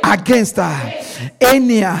against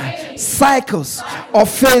any cycles of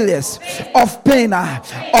failures, of pain,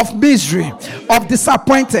 of misery, of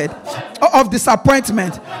disappointment,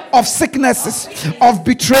 of sicknesses, of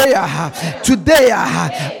betrayal. Today,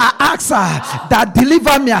 I ask that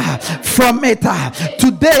deliver me from it.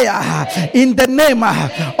 Today, in the name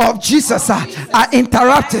of Jesus, I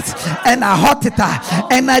interrupt it and I halt it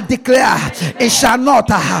and I declare it shall not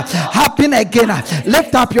happen again.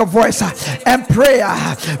 Lift up your voice and pray.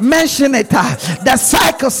 Mention it. The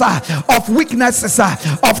cycles of weaknesses,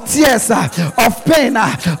 of tears, of pain,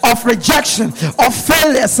 of rejection, of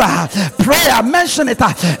failures. Prayer, mention it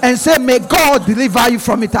and say, may God deliver you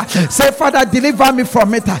from it. Say, Father, deliver me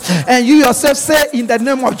from it. And you yourself say, in the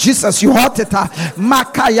name of Jesus, you halt it.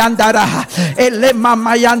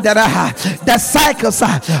 The cycles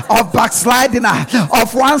of backsliding,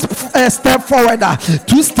 of one step forward,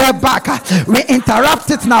 two step back, we interrupt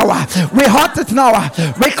it now. We halt it now.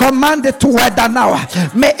 We command it to weather now.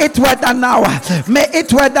 May it weather now. May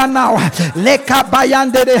it weather now. Leka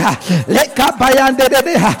bayandereha. Leka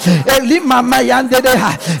bayandereha. Elima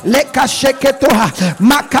mayandereha. Leka sheketoha.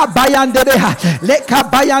 Maka bayandereha. Leka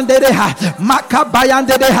bayandereha. Maka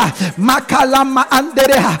bayandereha. Maka lama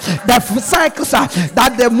andereha. The cycles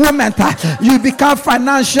that the moment you become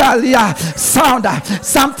financially sound,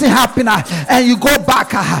 something happen and you go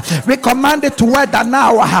back. We command it to weather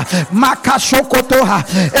now. Maka shokotoha.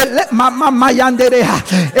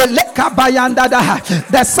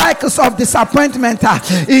 The cycles of disappointment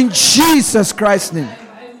in Jesus Christ's name.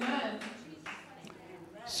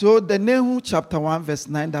 So the Nahum chapter 1 verse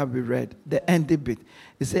 9 that we read, the ending bit,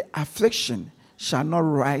 it says, affliction shall not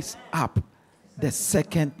rise up the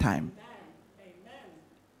second time.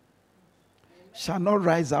 Shall not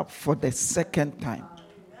rise up for the second time.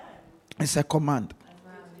 It's a command.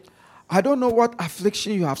 I don't know what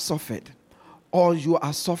affliction you have suffered or you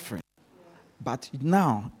are suffering. But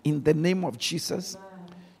now, in the name of Jesus,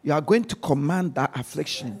 you are going to command that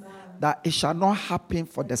affliction that it shall not happen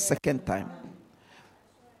for the second time.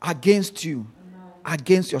 Against you,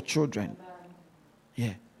 against your children.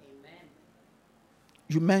 Yeah.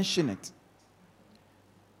 You mention it.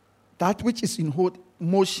 That which is in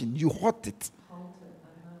motion, you halt it.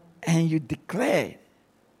 And you declare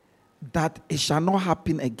that it shall not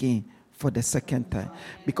happen again for the second time.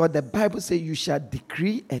 Because the Bible says you shall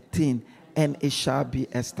decree a thing and it shall be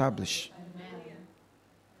established.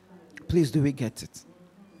 Please, do we get it?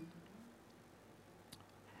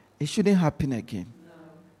 It shouldn't happen again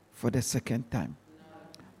for the second time.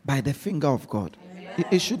 By the finger of God.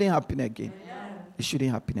 It shouldn't happen again. It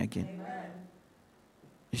shouldn't happen again.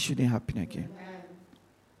 It shouldn't happen again.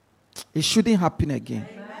 It shouldn't happen again.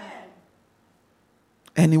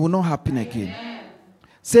 And it will not happen again.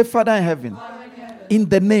 Say, Father in heaven, in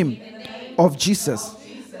the name of Jesus,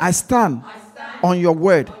 I stand on your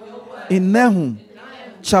word in Nahum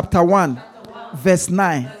chapter 1 verse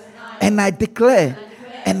 9, and I declare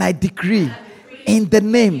and I decree in the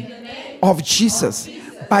name of Jesus,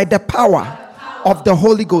 by the power of the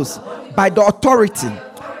Holy Ghost, by the authority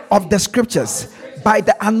of the scriptures, by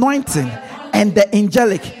the anointing and the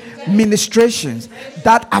angelic ministrations,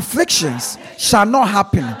 that afflictions shall not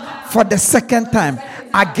happen for the second time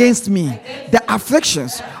against me. The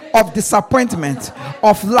afflictions of disappointment,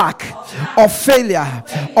 of lack, of failure,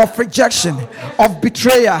 of rejection, of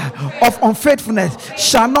betrayal, of unfaithfulness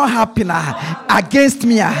shall not happen against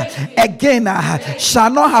me again.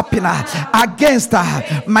 Shall not happen against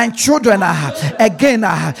my children again.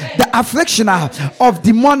 The affliction of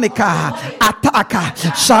demonic attack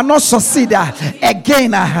shall not succeed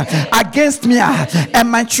again against me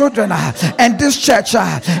and my children and this church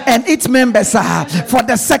and its members for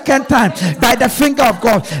the second time. By the finger of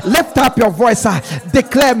God, lift up your voice,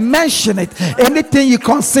 declare, mention it. Anything you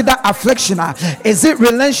consider affliction, is it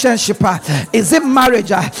relationship, is it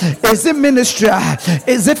marriage, is it ministry,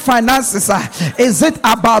 is it finances, is it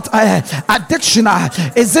about addiction,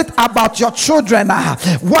 is it about your children,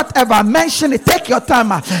 whatever, mention it. Take your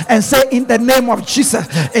time and say, in the name of Jesus,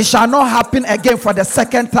 it shall not happen again for the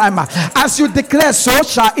second time. As you declare, so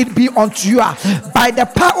shall it be unto you by the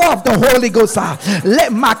power of the Holy Ghost. By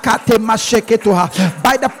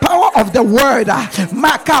the power of the word,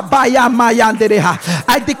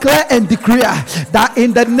 I declare and decree that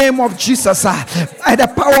in the name of Jesus, by the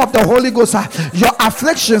power of the Holy Ghost, your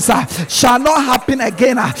afflictions shall not happen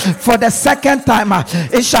again for the second time.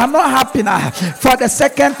 It shall not happen for the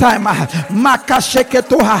second time.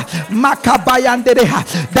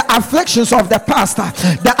 The afflictions of the past,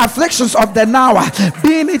 the afflictions of the now,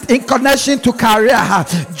 being it in connection to career,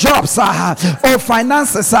 jobs, or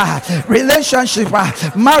finances, relationship,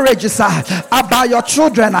 marriages, about your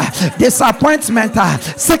children, disappointment,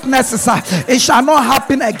 sicknesses, it shall not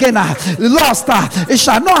happen again. Lost, it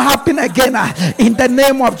shall not happen again in the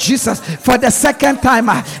name of Jesus for the second time.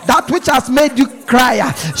 That which has made you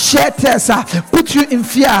cry, shed tears, put you in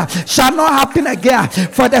fear, shall not happen again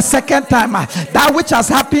for the second time. That which has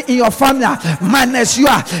happened in your family, minus you,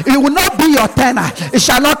 it will not be your turn. It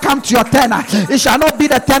shall not come to your turn. It shall not be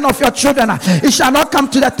the turn of your children. It shall not come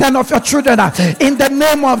to the turn of your children. In the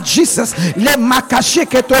name of Jesus, let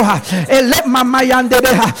makashiketoha, let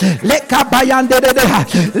mamayandeha, let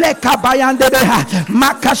kabayandeha, let kabayandeha,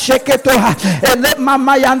 makashiketoha, let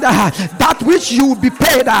mamayandeha. That which you will be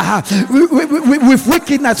paid with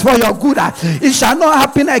wickedness for your good, it shall not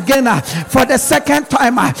happen again for the second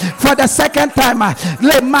time. For the second time,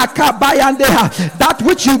 let makabayandeha. That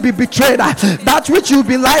which you will be betrayed, that which you will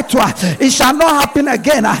be lied to, it shall not happen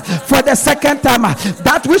again for the second time.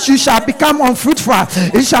 That which you shall become unfruitful,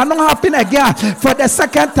 it shall not happen again for the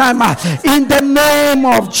second time. In the name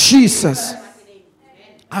of Jesus,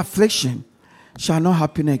 affliction shall not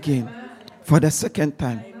happen again for the second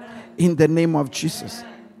time. In the name of Jesus.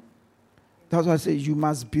 That's why I say you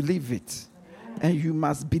must believe it, and you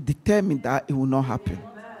must be determined that it will not happen.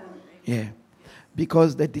 Yeah.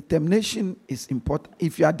 Because the determination is important.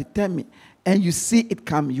 If you are determined and you see it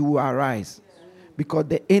come, you will arise. Because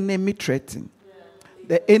the enemy threatened.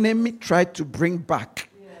 The enemy tried to bring back.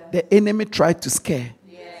 The enemy tried to scare.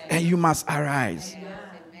 And you must arise.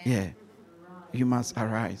 Yeah. You must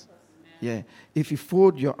arise. Yeah. If you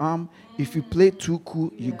fold your arm, if you play too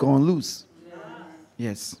cool, you're going to lose.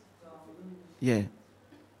 Yes. Yeah.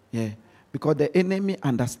 Yeah. Because the enemy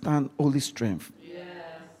understands holy strength.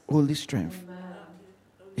 Holy strength.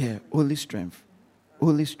 Yeah, holy strength.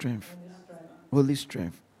 Holy strength. Holy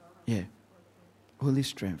strength. Yeah. Holy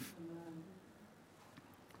strength.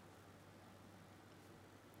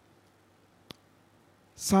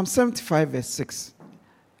 Psalm 75 verse 6.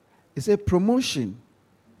 It says promotion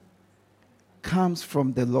comes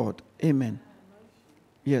from the Lord. Amen.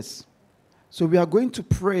 Yes. So we are going to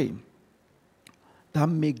pray that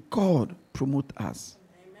may God promote us.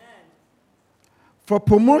 For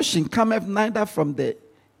promotion cometh neither from the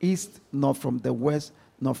east, nor from the west,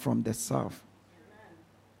 nor from the south.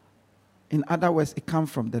 In other words, it comes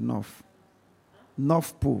from the north.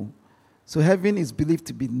 North pole. So heaven is believed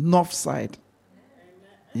to be north side.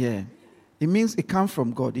 Yeah. It means it comes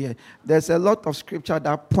from God. Yeah. There's a lot of scripture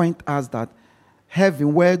that point us that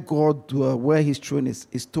heaven, where God dwells, where his throne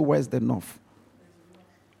is towards the north.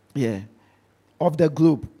 Yeah. Of the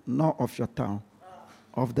globe, not of your town.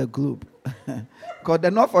 Of the globe. Because the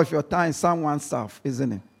north of your town is someone south,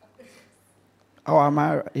 isn't it? Oh, am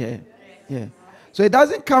I? Yeah. Yeah. So it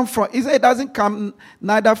doesn't come from, it doesn't come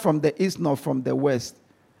neither from the east nor from the west,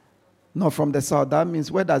 nor from the south. That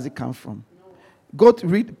means where does it come from? Go to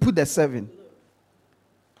read, put the 7.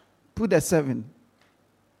 Put the 7.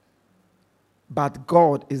 But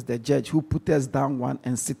God is the judge who putteth down one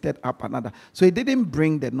and sitteth up another. So he didn't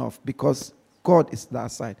bring the north because God is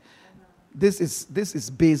that side. This is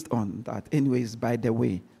based on that. Anyways, by the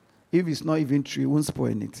way, if it's not even true, it won't spoil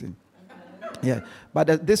anything. Yeah.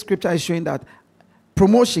 But this scripture is showing that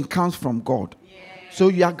promotion comes from God. So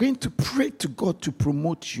you are going to pray to God to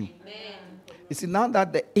promote you. You see, now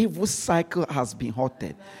that the evil cycle has been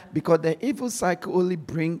halted, because the evil cycle only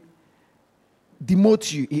demotes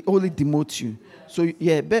you. It only demotes you. So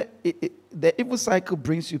yeah, but the evil cycle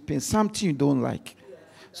brings you pain, something you don't like.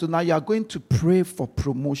 So now you are going to pray for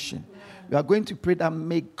promotion. You are going to pray that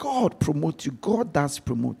may God promote you. God does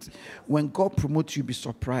promote. When God promotes you, be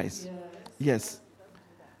surprised. Yes.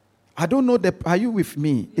 I don't know are you with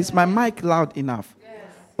me? Is my mic loud enough?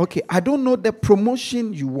 Okay. I don't know the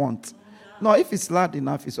promotion you want. No, if it's loud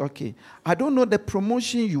enough, it's okay. I don't know the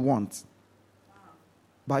promotion you want.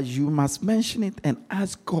 But you must mention it and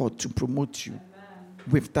ask God to promote you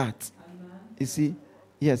with that. You see?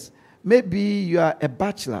 Yes. Maybe you are a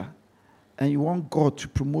bachelor and you want God to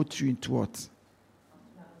promote you into what?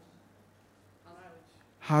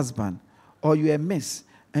 Husband. Or you're a miss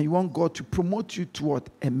and you want God to promote you to what?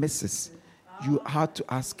 A missus. You have to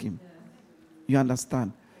ask him. You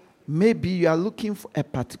understand? Maybe you are looking for a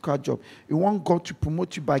particular job. You want God to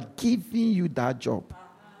promote you by giving you that job,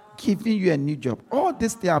 giving you a new job. All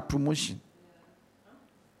this, they are promotion.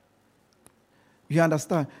 You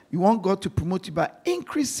understand? You want God to promote you by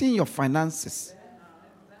increasing your finances.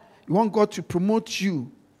 You want God to promote you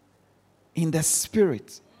in the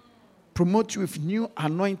spirit. Promote you with new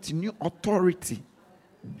anointing, new authority.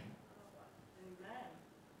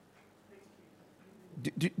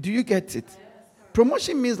 Do you get it?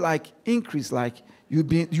 Promotion means like increase, like you've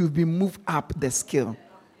been moved up the scale.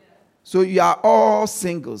 So you are all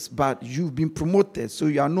singles, but you've been promoted, so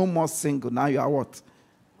you are no more single. Now you are what?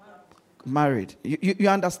 Married. You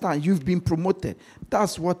understand? You've been promoted.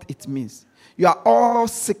 That's what it means. You are all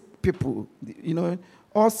sick people,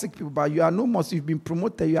 all sick people, but you are no more. So you've been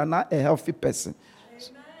promoted. You are not a healthy person.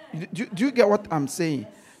 Do you get what I'm saying?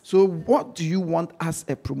 So what do you want as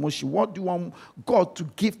a promotion? What do you want God to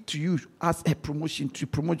give to you as a promotion, to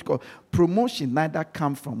promote God? Promotion neither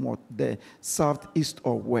comes from what? The south, east,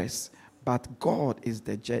 or west. But God is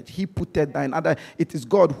the judge. He put it down. It is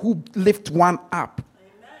God who lifts one up.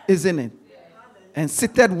 Isn't it? And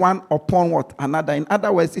seated one upon what? Another. In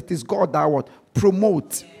other words, it is God that what?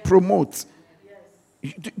 Promote.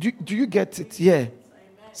 Do you get it? Yeah.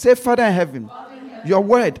 Say, Father in heaven, your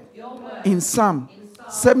word in Psalm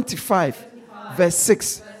 75, verse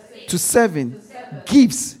 6 to 7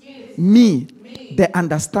 gives me the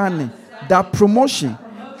understanding that promotion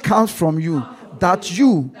comes from you, that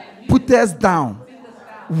you put us down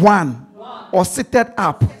one or seated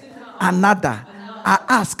up another. I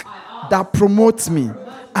ask that promotes me.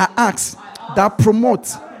 I ask that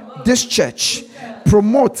promote this church.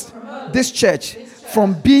 Promote this church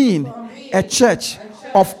from being a church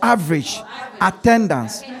of average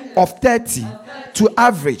attendance of 30 to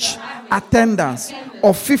average attendance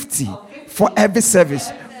of 50 for every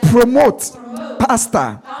service. Promote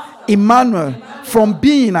Pastor Emmanuel from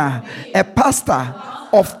being a pastor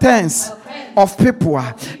of tens of people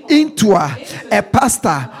into a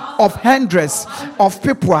pastor of hundreds of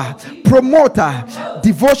people. Promote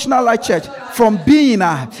Devotional Life Church from being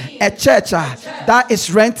a church that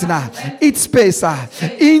is renting its space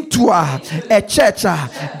into a church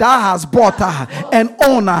that has bought and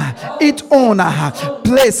own its own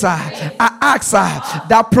place. I ask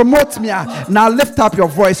that promote me. Now lift up your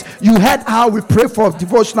voice. You heard how we pray for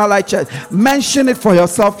Devotional Life Church. Mention it for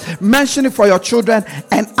yourself, mention it for your children,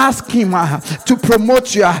 and ask him to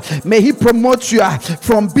promote you. May he promote you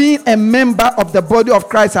from being a member of the body of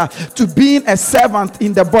Christ to being a servant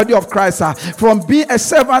in the body of Christ. From being a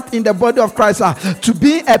servant in the body of Christ to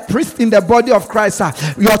being a priest in the body of Christ.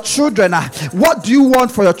 Your children, what do you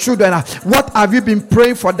want for your children? What have you been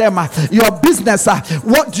praying for them? Your business,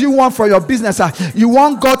 what do you want for your business? You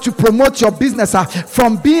want God to promote your business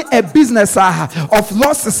from being a business of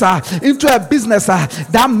losses into a business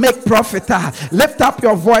that make profit. Lift up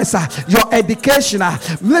your voice, your education.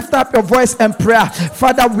 Lift up your voice and prayer.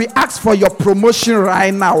 Father, we ask for your promotion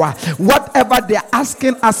right now. Whatever they're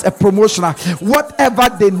asking as a promotion, whatever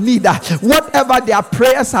they need, whatever their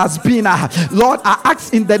prayers has been, Lord, I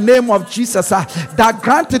ask in the name of Jesus that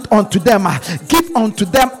grant it unto them. Give unto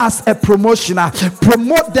them as a promotion.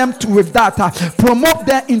 Promote them with that. Promote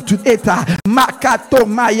them into it. Makato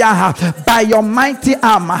Maya by your mighty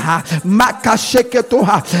arm.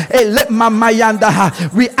 Makasheketoha ele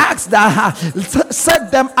mamayanda. We ask that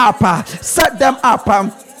set them up. Set them up.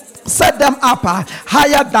 Set them up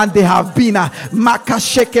higher than they have been.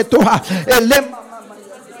 Makasheketoha ele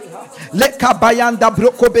Lekabayanda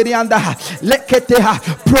brokoberianda leketeha.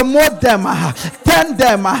 Promote them, turn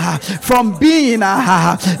them from being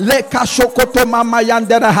lekashokoto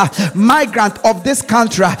mamayandera migrant of this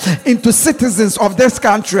country into citizens of this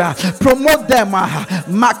country. Promote them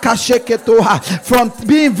makasheketoha from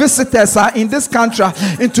being visitors in this country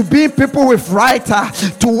into being people with right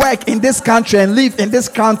to work in this country and live in this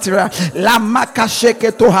country. La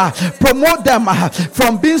makasheketoha. Promote them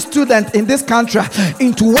from being students in this country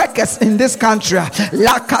into workers in this country.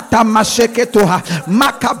 Lakata masheketoha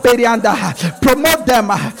makaberianda. Promote them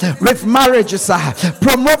with marriages.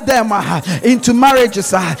 Promote them into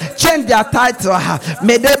marriages. Change their title.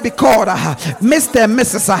 May they be called Mr. and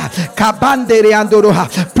Mrs. Kabandere Andoroha.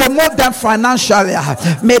 Promote them financially.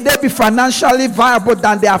 May they be financially viable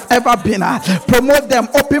than they have ever been. Promote them,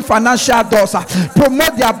 open financial doors.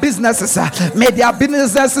 Promote their businesses. May their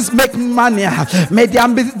businesses make money. May their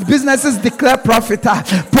businesses declare profit.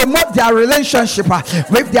 Promote promote their relationship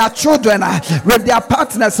with their children, with their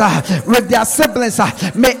partners, with their siblings.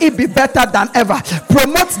 May it be better than ever.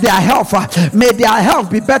 Promote their health. May their health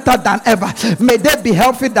be better than ever. May they be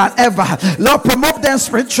healthy than ever. Lord, promote them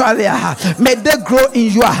spiritually. May they grow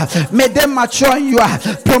in you. May they mature in you.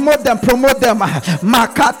 Promote them.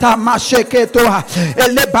 Makata masheketo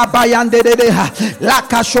ele baba yandere la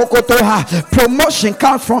kashokoto. Promotion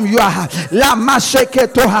comes from you. La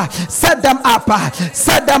masheketo. Set them up.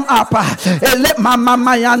 Ele mama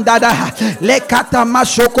mayandada le kata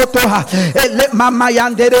mashokoto. Ele mama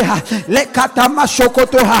yandere le kata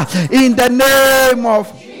mashokoto. In the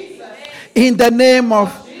name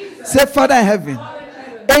of say, Father in heaven,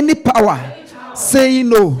 any power saying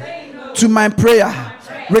no to my prayer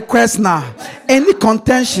request now, any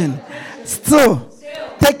contention still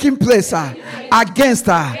taking place against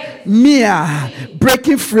me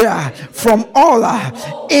breaking free from all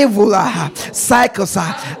evil cycles,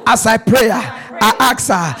 as I pray, I ask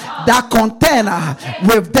that contend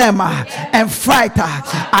with them and fight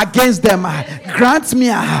against them. Grant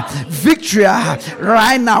me victory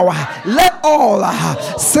right now. Let all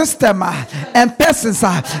system and persons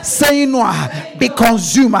saying no be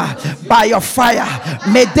consumed by your fire.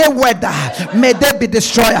 May they wither, may they be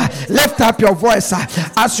destroyed. Lift up your voice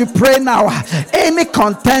as you pray now. Any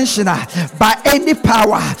contention by any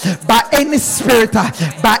power, by any spirit,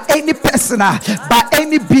 by any person, by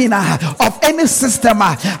any being of any system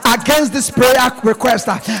against this prayer request,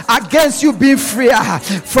 against you being free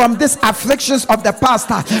from these afflictions of the past,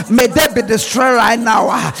 may they be destroyed right now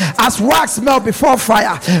as wax melt before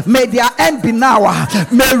fire. May their end be now.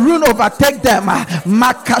 May ruin overtake them.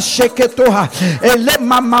 Makasheketoha ele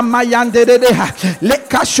mama mayandereha le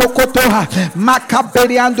kashokotoha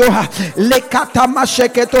makaberiandoha le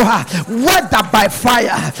katamasheketoha. Whether by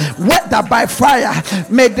fire,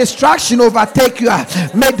 may distraction overtake you.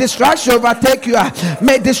 May distraction overtake you.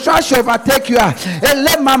 May distraction overtake you.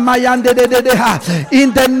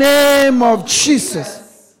 In the name of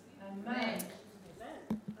Jesus. Amen.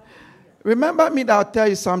 Remember me that I'll tell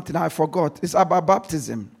you something I forgot. It's about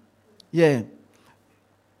baptism. Yeah.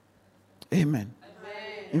 Amen.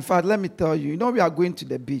 In fact, let me tell you, we are going to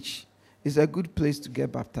the beach. It's a good place to get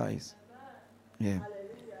baptized. Yeah.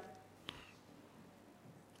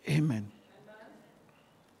 Amen.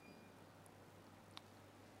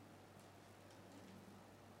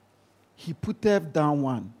 He putteth down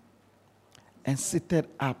one and sitteth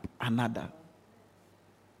up another.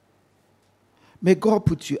 May God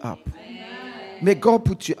put you up. Amen. May God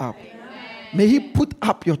put you up. Amen. May He put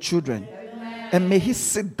up your children. Amen. And may He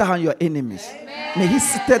sit down your enemies. Amen. May He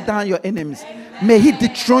sit down your enemies. Amen. May He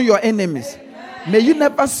dethrone your enemies. Amen. May you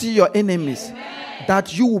never see your enemies. Amen.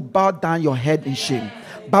 That you will bow down your head in shame.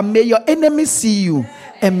 But may your enemies see you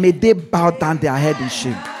and may they bow down their head in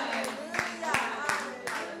shame.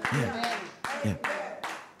 Yeah. Yeah.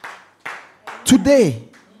 Today,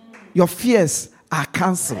 your fears are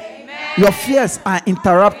cancelled. Your fears are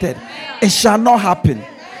interrupted. It shall not happen.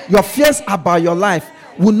 Your fears about your life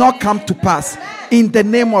will not come to pass. In the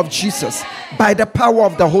name of Jesus, by the power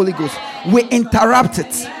of the Holy Ghost, we interrupt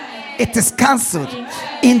it. It is cancelled.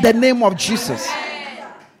 In the name of Jesus.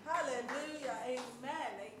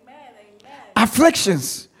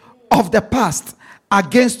 Afflictions of the past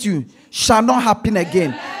against you shall not happen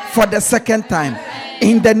again for the second time.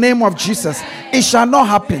 In the name of Jesus, it shall not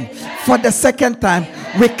happen for the second time.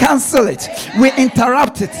 We cancel it. We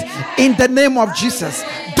interrupt it. In the name of Jesus.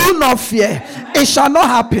 Do not fear. It shall not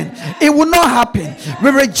happen. It will not happen.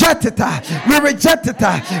 We reject it. We reject it.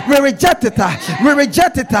 We reject it. We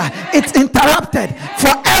reject it. It's interrupted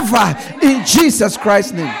forever in Jesus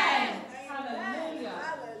Christ's name.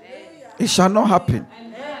 It shall not happen.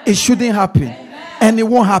 It shouldn't happen. And it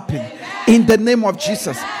won't happen. In the name of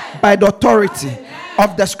Jesus. By the authority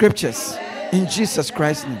of the scriptures. In Jesus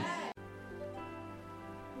Christ's name.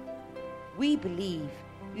 We believe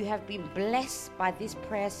you have been blessed by this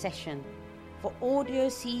prayer session. For audio,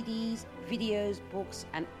 CDs, videos, books,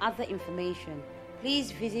 and other information,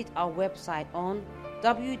 please visit our website on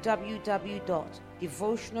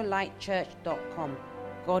www.devotionallightchurch.com.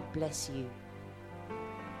 God bless you.